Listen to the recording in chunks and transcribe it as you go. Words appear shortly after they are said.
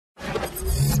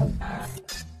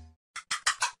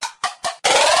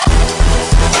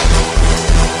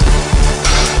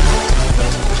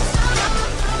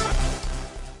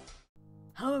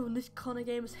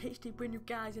ConorGamingzHD bring you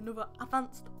guys another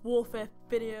Advanced Warfare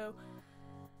video.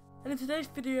 And in today's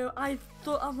video, I've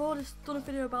already done a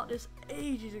video about this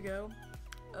ages ago,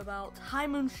 about High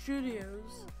Moon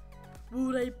Studios.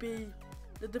 Will they be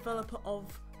the developer of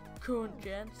current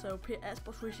gen, so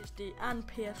Xbox 360 and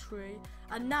PS3,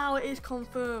 and now it is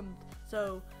confirmed.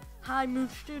 So High Moon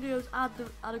Studios are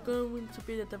going to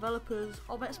be the developers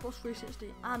of Xbox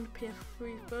 360 and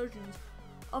PS3 versions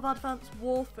of Advanced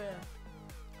Warfare.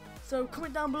 So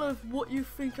comment down below what you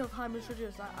think of High Moon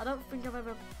Studios. I don't think I've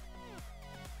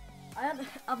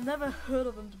never heard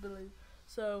of them, to believe.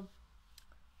 So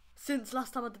since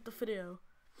last time I did the video.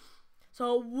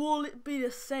 So will it be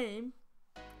the same?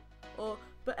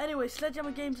 But anyway,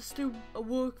 Sledgehammer Games are still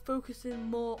focusing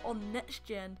more on next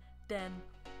gen than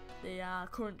they are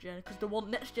current gen, because they want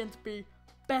next gen to be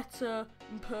better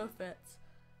and perfect.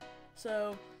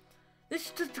 So this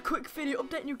is just a quick video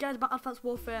updating you guys about Advanced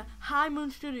Warfare. High Moon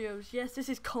Studios, yes, this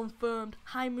is confirmed.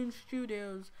 High Moon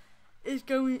Studios is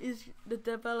the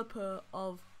developer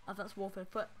of Advanced Warfare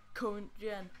for current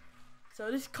gen. So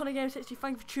this is ConorGamingzHD.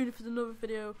 Thank you for tuning in for another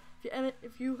video.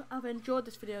 If you have enjoyed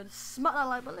this video, smack that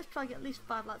like button. Let's try to get at least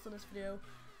 5 likes on this video,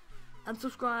 and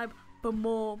subscribe for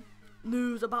more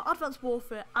news about Advanced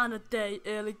Warfare and a day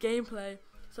early gameplay.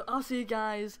 So I'll see you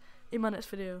guys in my next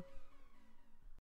video.